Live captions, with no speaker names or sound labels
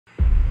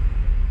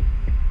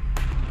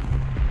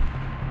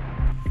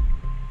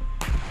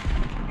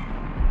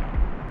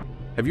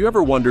Have you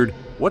ever wondered,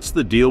 what's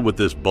the deal with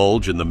this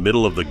bulge in the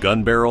middle of the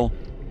gun barrel?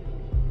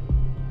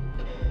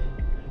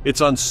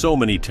 It's on so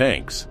many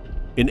tanks.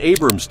 In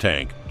Abrams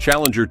tank,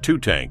 Challenger 2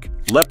 tank,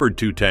 Leopard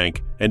 2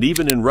 tank, and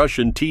even in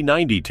Russian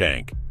T-90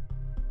 tank.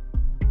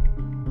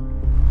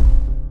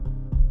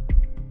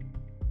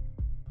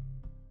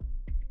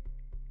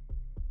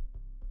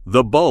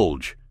 The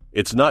bulge.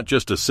 It's not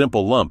just a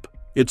simple lump,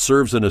 it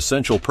serves an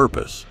essential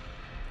purpose.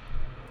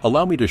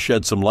 Allow me to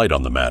shed some light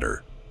on the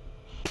matter.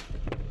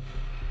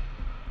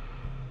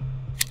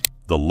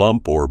 The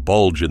lump or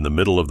bulge in the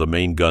middle of the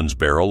main gun's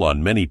barrel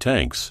on many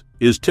tanks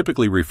is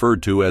typically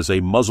referred to as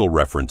a muzzle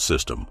reference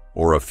system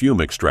or a fume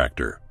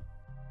extractor.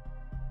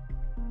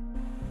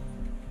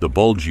 The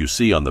bulge you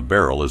see on the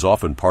barrel is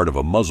often part of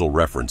a muzzle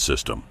reference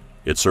system.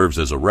 It serves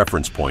as a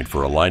reference point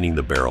for aligning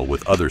the barrel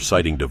with other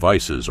sighting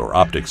devices or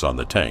optics on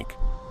the tank.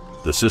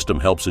 The system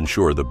helps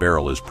ensure the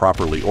barrel is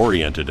properly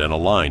oriented and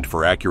aligned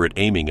for accurate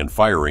aiming and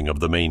firing of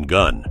the main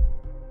gun.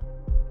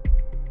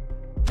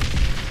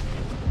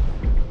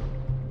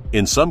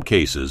 In some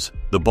cases,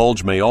 the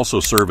bulge may also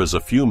serve as a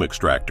fume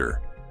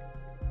extractor.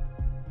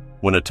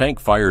 When a tank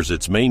fires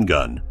its main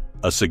gun,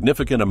 a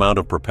significant amount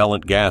of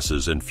propellant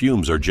gases and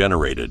fumes are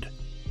generated.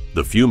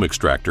 The fume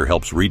extractor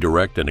helps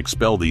redirect and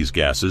expel these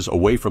gases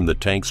away from the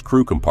tank's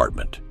crew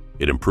compartment.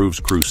 It improves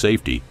crew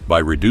safety by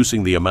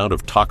reducing the amount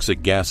of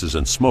toxic gases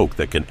and smoke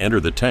that can enter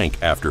the tank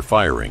after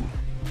firing.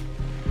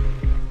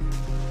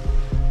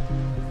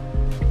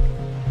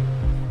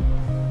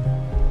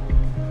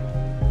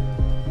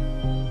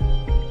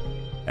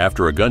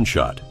 After a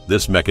gunshot,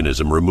 this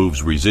mechanism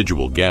removes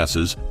residual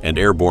gases and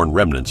airborne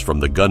remnants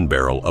from the gun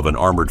barrel of an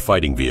armored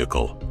fighting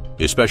vehicle,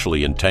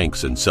 especially in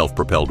tanks and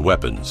self-propelled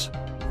weapons.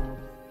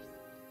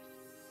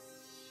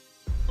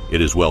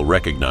 It is well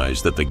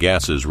recognized that the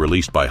gases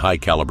released by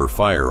high-caliber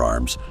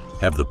firearms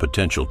have the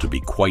potential to be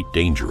quite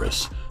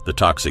dangerous. The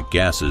toxic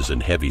gases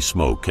and heavy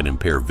smoke can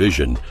impair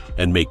vision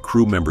and make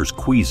crew members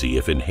queasy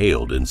if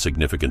inhaled in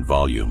significant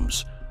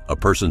volumes. A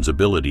person's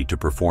ability to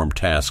perform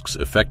tasks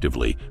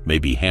effectively may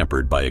be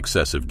hampered by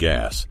excessive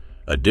gas.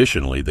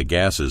 Additionally, the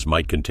gases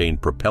might contain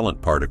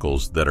propellant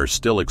particles that are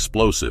still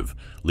explosive,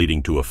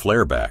 leading to a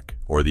flare-back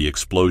or the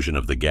explosion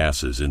of the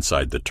gases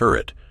inside the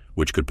turret,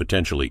 which could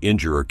potentially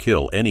injure or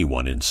kill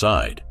anyone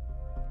inside.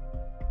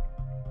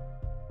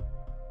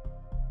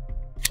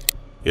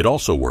 It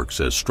also works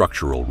as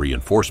structural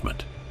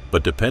reinforcement,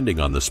 but depending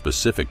on the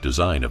specific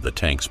design of the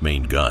tank's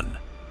main gun,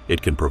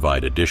 it can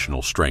provide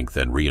additional strength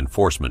and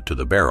reinforcement to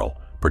the barrel,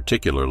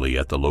 particularly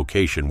at the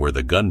location where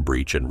the gun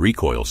breech and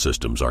recoil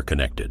systems are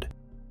connected.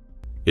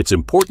 It's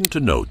important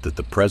to note that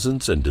the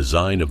presence and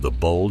design of the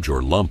bulge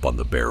or lump on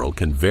the barrel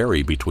can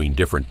vary between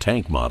different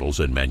tank models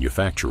and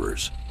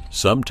manufacturers.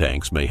 Some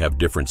tanks may have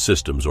different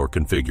systems or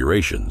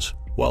configurations,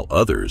 while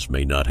others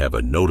may not have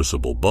a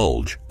noticeable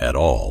bulge at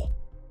all.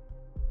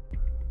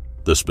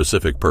 The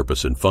specific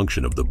purpose and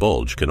function of the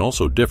bulge can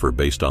also differ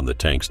based on the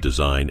tank's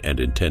design and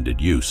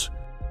intended use.